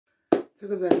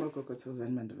Welcome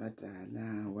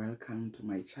to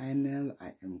my channel.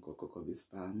 I am Gogo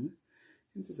Bispam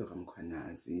and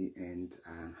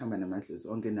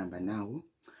now.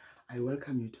 I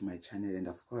welcome you to my channel, and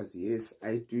of course, yes,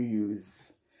 I do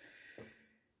use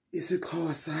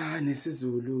isiXhosa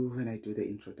nesiZulu when I do the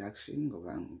introduction.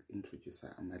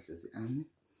 Introducer amadlozi ami,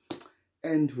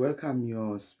 and welcome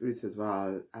your spirits as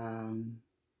well.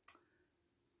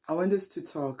 I want us to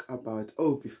talk about,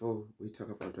 before we talk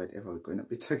about whatever we're going to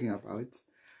be talking about,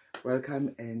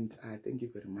 welcome and thank you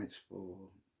very much for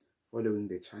following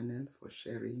the channel, for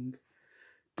sharing.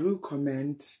 Do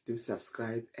comment, do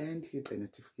subscribe, and hit the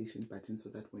notification button so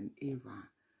that whenever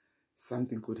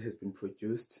something good has been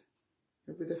produced,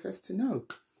 you'll be the first to know.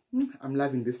 I'm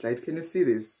loving this light. Can you see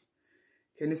this?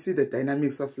 Can you see the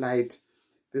dynamics of light?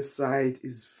 This side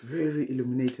is very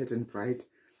illuminated and bright,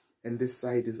 and this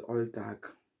side is all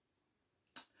dark.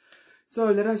 So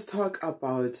let us talk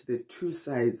about the two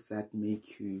sides that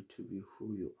make you to be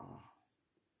who you are.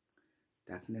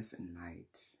 Darkness and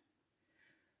light.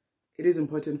 It is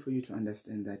important for you to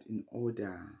understand that in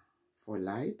order for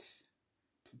light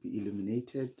to be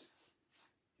illuminated,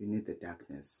 you need the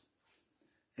darkness.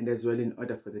 And as well, in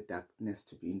order for the darkness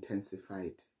to be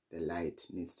intensified, the light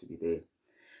needs to be there.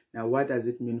 Now, what does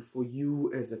it mean for you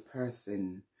as a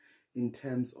person in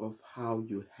terms of how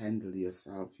you handle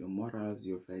yourself, your morals,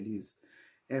 your values,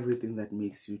 everything that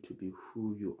makes you to be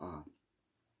who you are?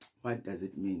 What does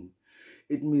it mean?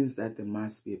 It means that there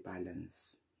must be a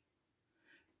balance.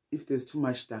 If there's too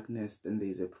much darkness, then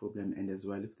there's a problem. And as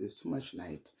well, if there's too much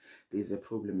light, there's a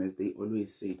problem. As they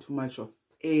always say, too much of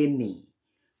any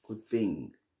good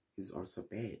thing is also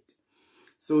bad.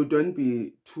 So don't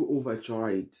be too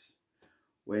overjoyed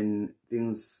when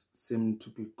things seem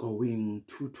to be going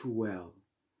too well,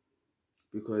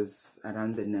 because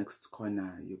around the next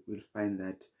corner you will find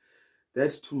that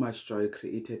too much joy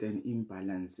created an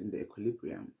imbalance in the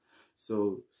equilibrium.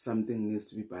 So something needs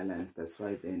to be balanced. That's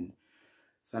why then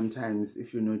sometimes,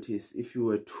 if you notice, if you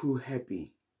were too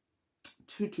happy,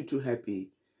 too happy,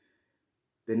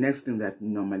 the next thing that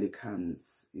normally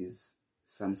comes is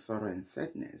some sorrow and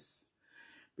sadness,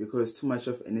 because too much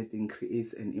of anything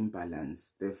creates an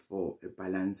imbalance. Therefore, a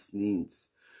balance needs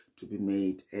to be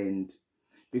made. And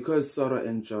because sorrow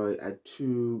and joy are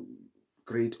two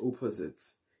great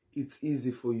opposites, it's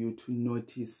easy for you to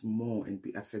notice more and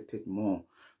be affected more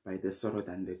by the sorrow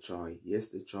than the joy. Yes,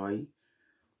 the joy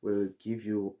will give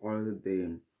you all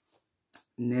the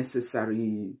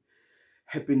necessary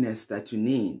happiness that you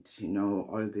need,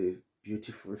 all the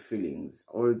beautiful feelings,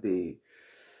 all the,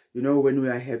 when we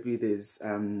are happy, there's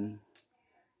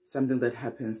something that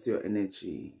happens to your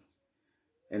energy,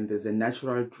 and there's a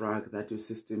natural drug that your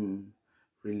system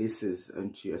releases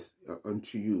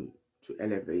onto you to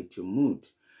elevate your mood.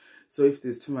 So if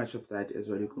there's too much of that as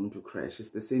well, you're going to crash. It's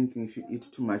the same thing if you eat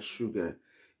too much sugar.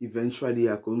 Eventually,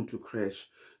 you're going to crash.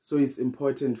 So it's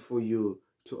important for you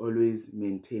to always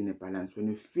maintain a balance. When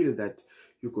you feel that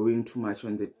you're going too much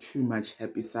on the too much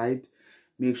happy side,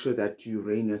 make sure that you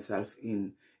rein yourself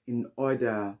in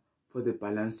order for the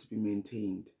balance to be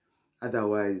maintained.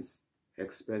 Otherwise,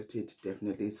 expect it.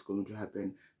 Definitely it's going to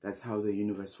happen. That's how the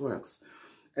universe works.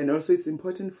 And also, it's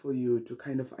important for you to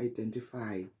kind of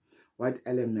identify what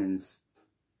elements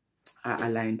are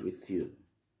aligned with you.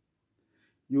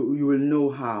 You will know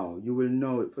how. You will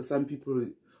know. For some people,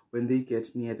 when they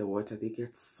get near the water, they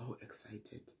get so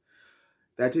excited.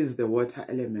 That is the water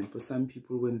element. For some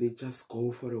people, when they just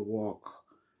go for a walk,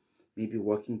 maybe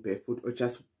walking barefoot or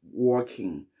just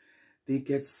walking, they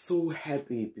get so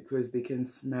happy because they can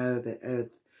smell the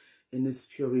earth in its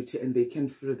purity, and they can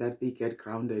feel that they get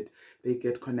grounded, they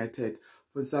get connected.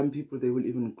 For some people, they will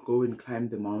even go and climb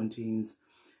the mountains.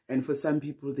 And for some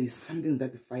people, there's something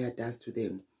that the fire does to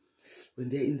them. When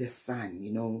they're in the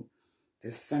sun,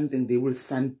 there's something, they will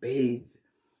sunbathe.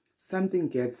 Something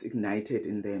gets ignited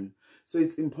in them. So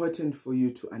it's important for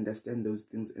you to understand those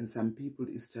things. And some people,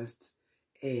 it's just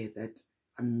air that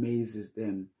amazes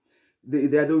them.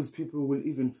 There are those people who will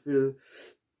even feel,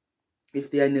 if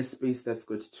they are in a space that's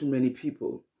got too many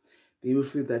people, they will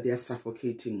feel that they are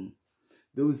suffocating.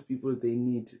 Those people, they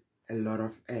need a lot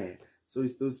of air. So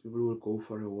it's those people who will go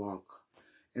for a walk.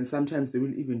 And sometimes they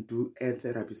will even do air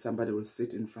therapy. Somebody will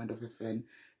sit in front of a fan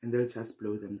and they'll just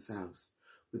blow themselves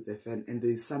with the fan. And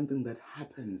there's something that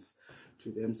happens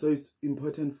to them. So it's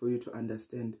important for you to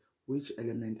understand, which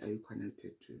element are you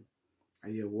connected to? Are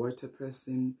you a water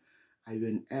person? Are you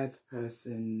an earth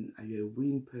person? Are you a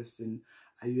wind person?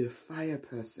 Are you a fire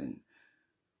person?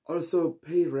 Also,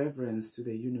 pay reverence to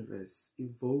the universe.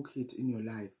 Evoke it in your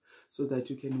life so that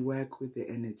you can work with the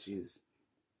energies.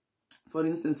 For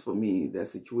instance, for me, there are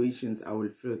situations I will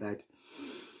feel that,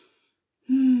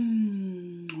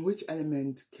 which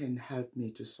element can help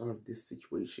me to solve this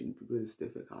situation because it's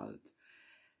difficult?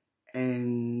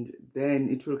 And then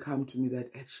it will come to me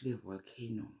that actually a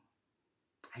volcano.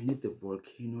 I need the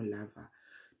volcano lava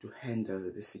to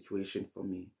handle the situation for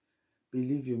me.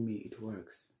 Believe you me, it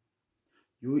works.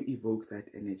 You evoke that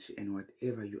energy, and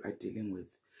whatever you are dealing with,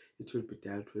 it will be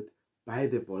dealt with by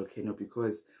the volcano,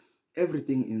 because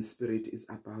everything in spirit is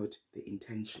about the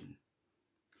intention.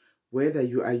 Whether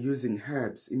you are using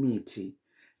herbs, imiti,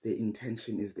 the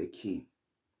intention is the key.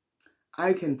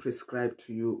 I can prescribe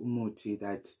to you umuti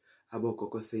that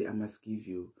Abokoko say I must give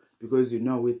you, because you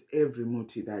know with every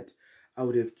muti that I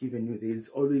would have given you, there is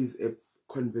always a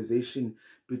conversation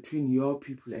between your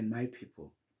people and my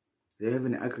people. They have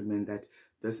an agreement that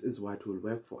this is what will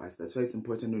work for us. That's why it's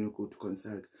important when you go to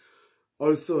consult.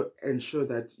 Also ensure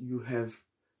that you have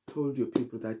told your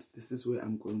people that this is where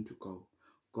I'm going to go.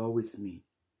 Go with me.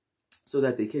 So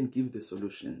that they can give the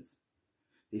solutions.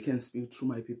 They can speak through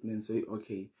my people and say,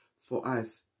 okay, for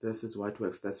us, this is what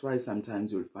works. That's why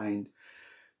sometimes you'll find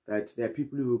that there are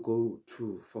people who will go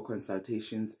to for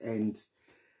consultations and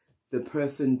the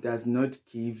person does not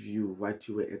give you what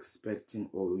you were expecting,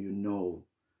 or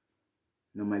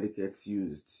normally gets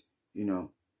used.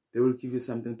 They will give you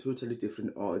something totally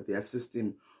different, or their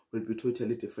system will be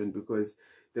totally different, because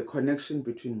the connection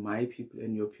between my people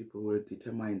and your people will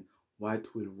determine what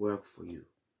will work for you.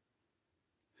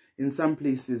 In some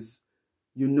places,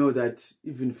 you know that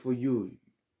even for you,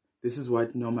 this is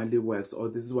what normally works, or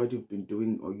this is what you've been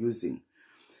doing or using.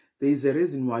 There is a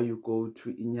reason why you go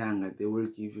to Inyanga. They will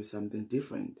give you something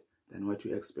different than what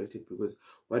you expected, because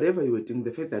whatever you were doing,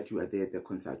 the fact that you are there at the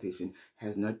consultation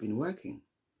has not been working.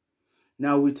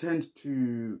 Now we tend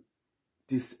to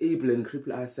disable and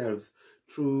cripple ourselves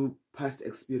through past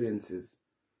experiences,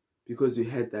 because we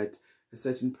heard that a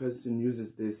certain person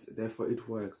uses this, therefore it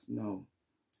works. No.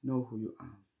 Know who you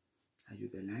are. Are you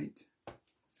the light?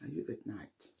 Are you the night?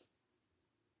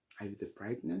 Are you the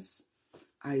brightness?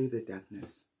 Are you the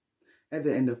darkness? At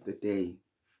the end of the day,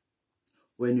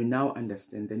 when you now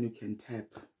understand, then you can tap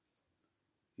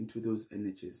into those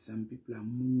energies. Some people are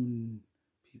moon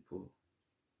people.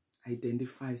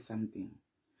 Identify something,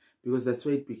 because that's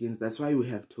where it begins. That's why we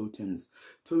have totems.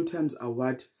 Totems are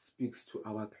what speaks to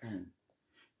our clan.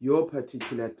 Your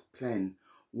particular clan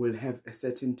will have a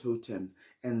certain totem,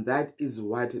 and that is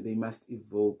what they must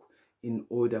evoke in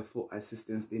order for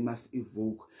assistance. They must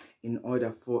evoke in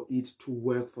order for it to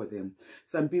work for them.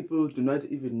 Some people do not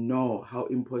even know how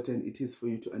important it is for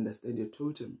you to understand your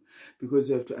totem, because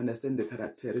you have to understand the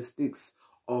characteristics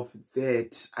of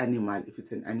that animal, if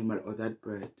it's an animal, or that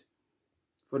bird.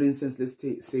 For instance, let's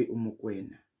say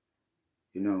umukwena,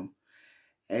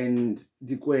 and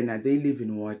the kwena, they live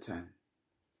in water.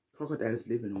 Crocodiles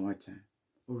live in water.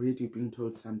 Already being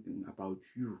told something about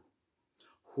you,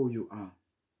 who you are.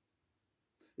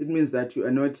 It means that you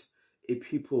are not a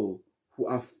people who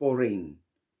are foreign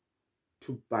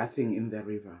to bathing in the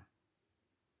river.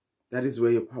 That is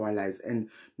where your power lies. And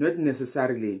not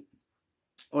necessarily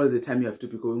all the time you have to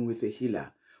be going with a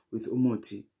healer, with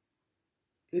umoti.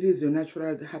 It is your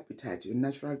natural habitat, your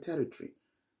natural territory.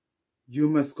 You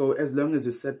must go as long as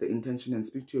you set the intention and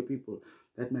speak to your people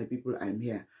that my people, I'm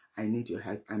here. I need your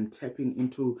help. I'm tapping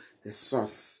into the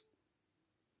source.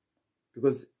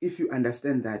 Because if you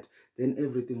understand that, then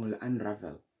everything will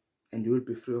unravel and you will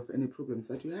be free of any problems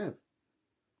that you have.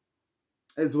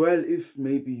 As well, if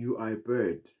maybe you are a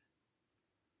bird,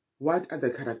 what are the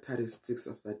characteristics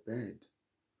of that bird?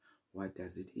 What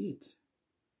does it eat?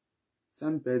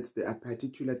 Some birds, there are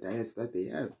particular diets that they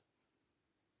have.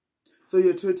 So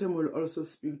your totem will also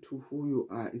speak to who you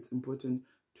are. It's important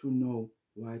to know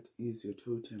what is your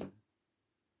totem.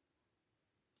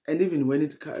 And even when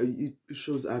it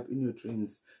shows up in your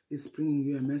dreams, it's bringing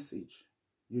you a message.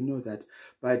 You know that.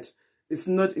 But it's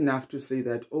not enough to say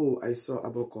that, oh, I saw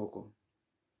Abokoko.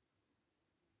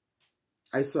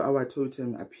 I saw our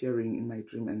totem appearing in my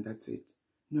dream and that's it.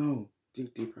 No,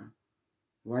 dig deeper.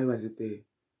 Why was it there?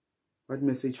 What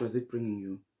message was it bringing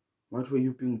you? What were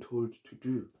you being told to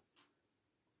do?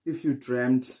 If you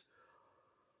dreamt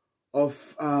of,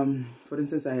 for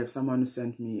instance, I have someone who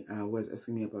sent me, was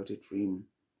asking me about a dream.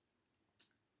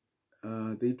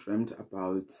 They dreamt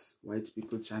about white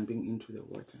people jumping into the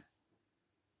water.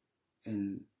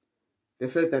 And the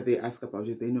fact that they ask about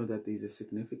it, they know that there is a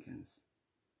significance.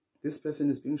 This person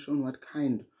is being shown what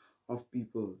kind of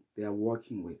people they are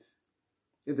working with.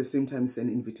 At the same time, it's an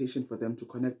invitation for them to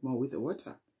connect more with the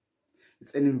water.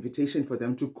 It's an invitation for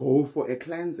them to go for a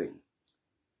cleansing.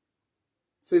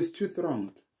 So it's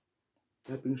two-pronged.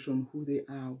 They're being shown who they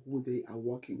are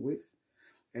working with,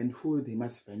 and who they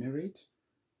must venerate.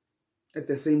 At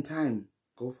the same time,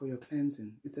 go for your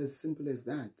cleansing. It's as simple as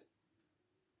that.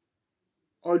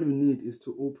 All you need is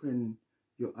to open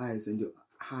your eyes and your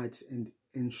heart and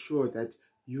ensure that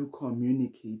you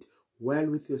communicate well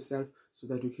with yourself so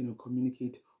that you can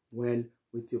communicate well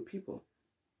with your people.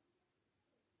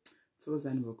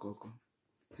 Thyne.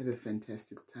 Have a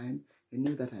fantastic time, and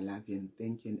know that I love you and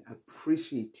thank you and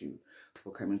appreciate you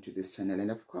for coming to this channel. And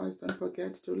of course, don't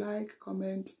forget to like,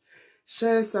 comment,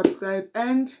 share, subscribe,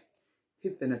 and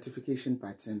hit the notification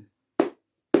button.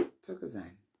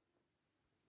 Thyne.